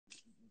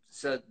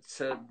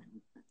so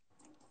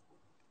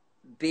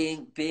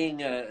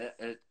being a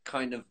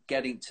kind of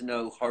getting to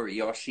know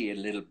Horiyoshi a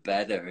little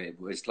better, it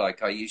was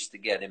like I used to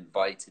get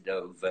invited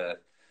over,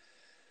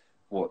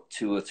 what,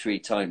 2 or 3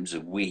 times a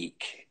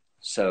week.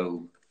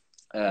 So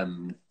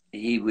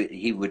he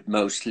would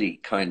mostly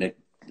kind of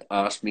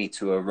ask me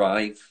to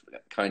arrive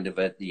kind of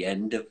at the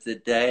end of the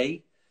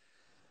day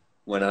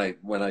when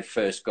I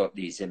first got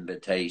these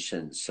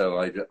invitations. So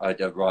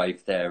I'd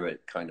arrive there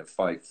at kind of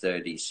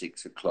 5:30,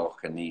 6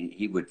 o'clock, and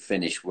he would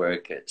finish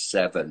work at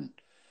 7.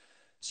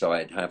 So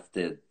I'd have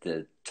the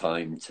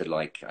time to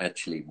like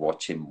actually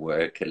watch him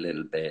work a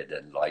little bit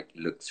and like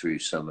look through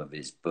some of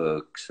his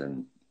books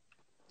and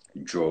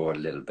draw a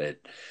little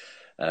bit.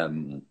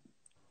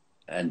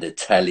 And the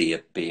telly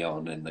would be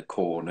on in the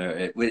corner.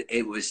 It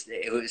was.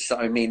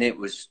 I mean, it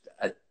was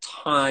a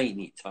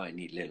tiny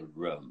little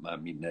room. I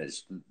mean,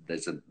 there's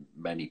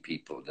many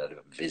people that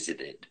have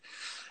visited,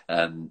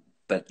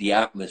 but the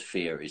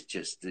atmosphere is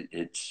just,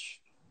 it's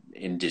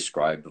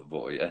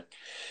indescribable. Yeah.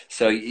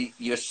 So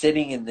you're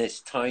sitting in this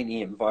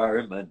tiny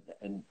environment,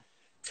 and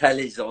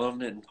telly's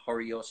on, and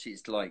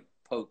Horiyoshi's like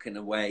poking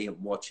away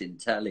and watching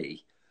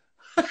telly.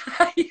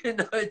 You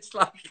know, it's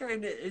like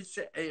kind of,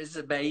 it's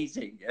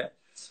amazing. Yeah.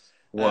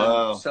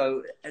 Wow.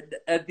 So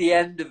at the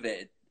end of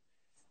it,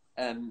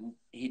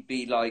 he'd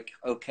be like,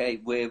 "Okay,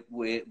 we're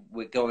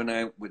going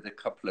out with a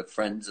couple of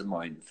friends of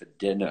mine for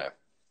dinner,"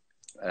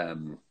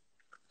 and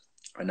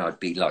I'd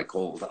be like,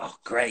 "Oh,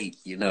 great,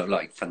 you know,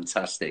 like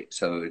fantastic."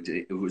 So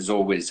it was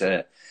always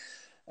a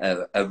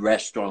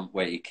restaurant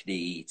where you could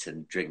eat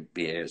and drink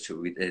beer. So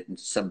we did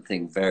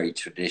something very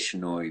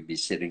traditional. We'd be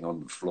sitting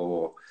on the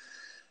floor.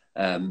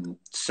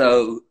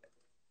 So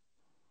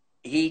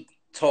he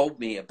told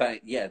me about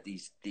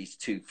these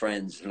 2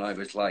 friends, and I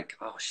was like,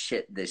 oh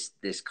shit,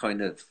 this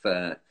kind of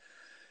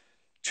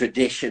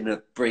tradition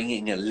of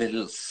bringing a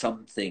little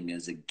something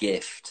as a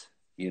gift,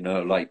 you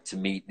know, like to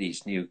meet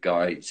these new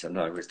guys. And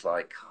I was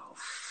like, oh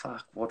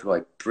fuck, what do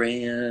I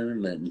bring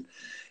them? And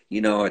you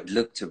know, I'd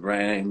looked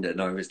around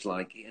and I was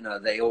like, you know,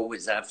 they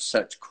always have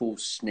such cool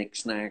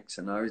snacks,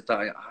 and I was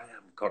like, I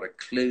haven't got a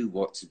clue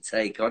what to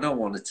take. I don't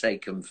want to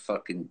take them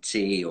fucking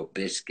tea or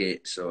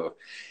biscuits or,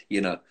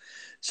 you know.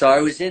 So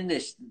I was in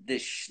this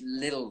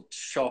little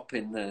shop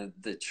in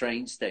the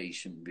train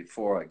station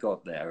before I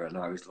got there, and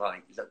I was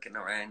like looking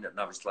around, and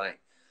I was like,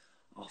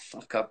 oh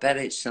fuck, I bet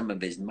it's some of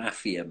his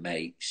mafia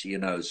mates, you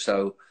know.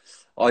 So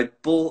I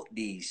bought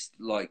these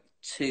like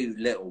 2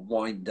 little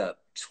wind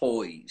up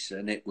toys,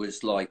 and it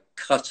was like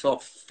cut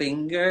off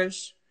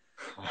fingers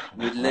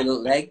with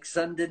little legs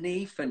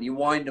underneath, and you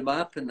wind them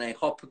up and they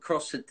hop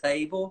across the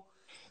table.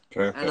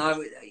 Perfect.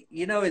 And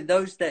you know, in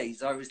those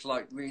days, I was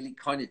like really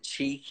kind of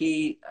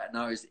cheeky,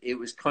 and it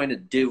was kind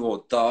of do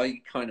or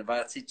die kind of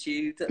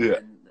attitude. Yeah.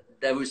 And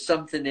there was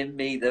something in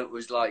me that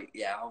was like,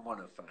 yeah, I want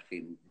to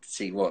fucking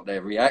see what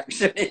their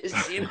reaction is,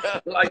 you know,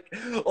 like,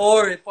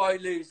 or if I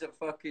lose a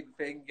fucking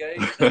finger.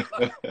 You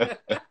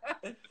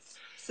know?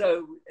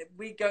 So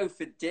we go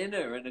for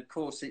dinner, and of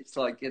course it's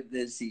like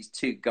there's these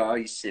 2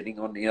 guys sitting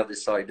on the other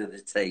side of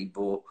the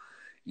table.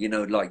 You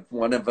know, like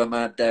one of them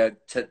had their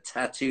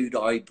tattooed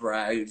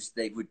eyebrows.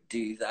 They would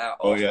do that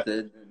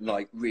often,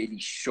 like really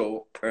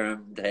short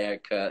permed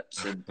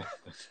haircuts,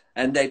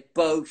 and they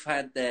both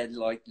had their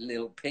like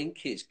little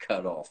pinkies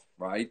cut off,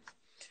 right?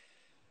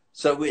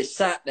 So we're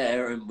sat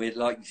there and we're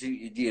like,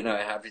 you know,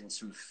 having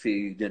some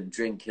food and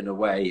drinking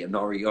away, and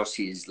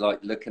Horiyoshi is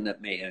like looking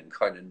at me and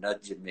kind of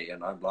nudging me,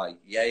 and I'm like,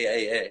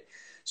 yeah.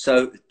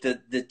 So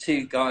the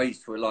 2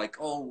 guys were like,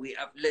 oh, we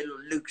have little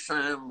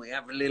Luke-san, we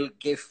have a little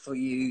gift for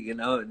you, you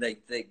know, and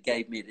they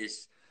gave me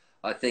this.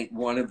 I think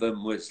one of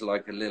them was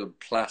like a little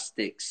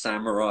plastic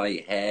samurai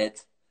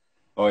head,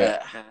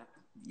 hat,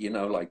 you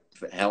know, like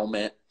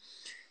helmet.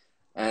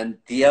 And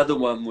the other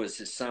one was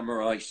a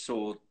samurai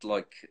sword,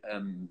 like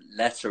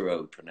letter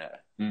opener.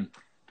 Mm.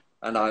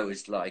 And I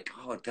was like,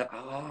 oh,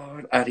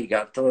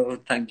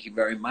 arigato, thank you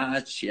very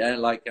much. Yeah,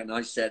 like, and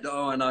I said,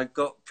 oh, and I've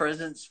got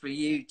presents for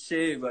you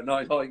too. And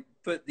I like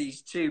put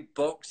these 2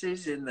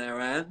 boxes in their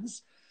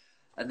hands,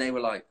 and they were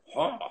like,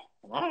 oh,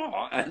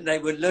 and they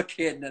were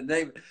looking, and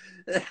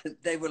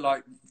they were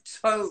like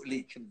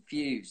totally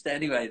confused.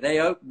 Anyway, they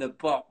opened the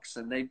box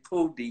and they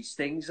pulled these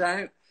things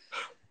out,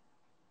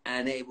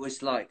 and it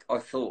was like, I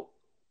thought,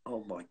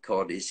 oh my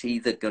God, it's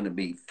either going to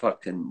be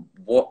fucking,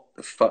 what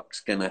the fuck's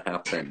going to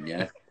happen,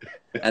 yeah?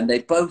 And they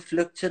both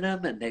looked at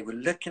him, and they were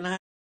looking at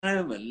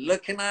him and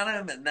looking at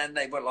him, and then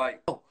they were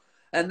like, oh.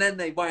 And then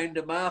they wound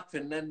him up,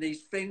 and then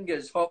these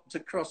fingers hopped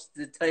across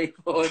the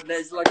table, and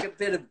there's like a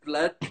bit of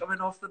blood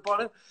coming off the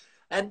bottom.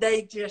 And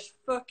they just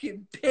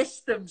fucking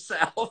pissed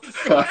themselves.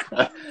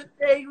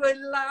 They were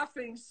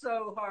laughing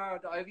so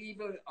hard. I've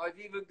even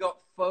got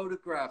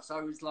photographs.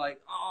 I was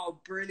like, oh,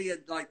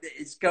 brilliant. Like,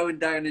 it's going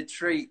down a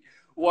treat.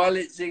 While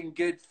it's in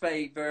good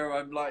favor,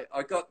 I'm like,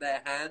 I got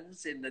their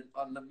hands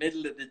on the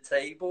middle of the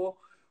table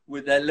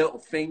with their little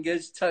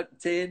fingers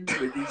tucked in,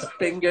 with these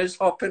fingers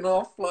hopping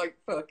off like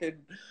fucking,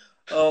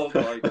 oh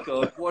my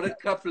God, what a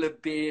couple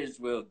of beers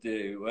will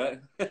do.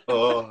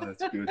 Oh,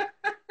 that's good.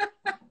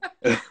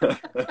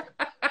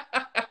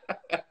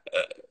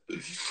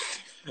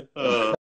 Uh,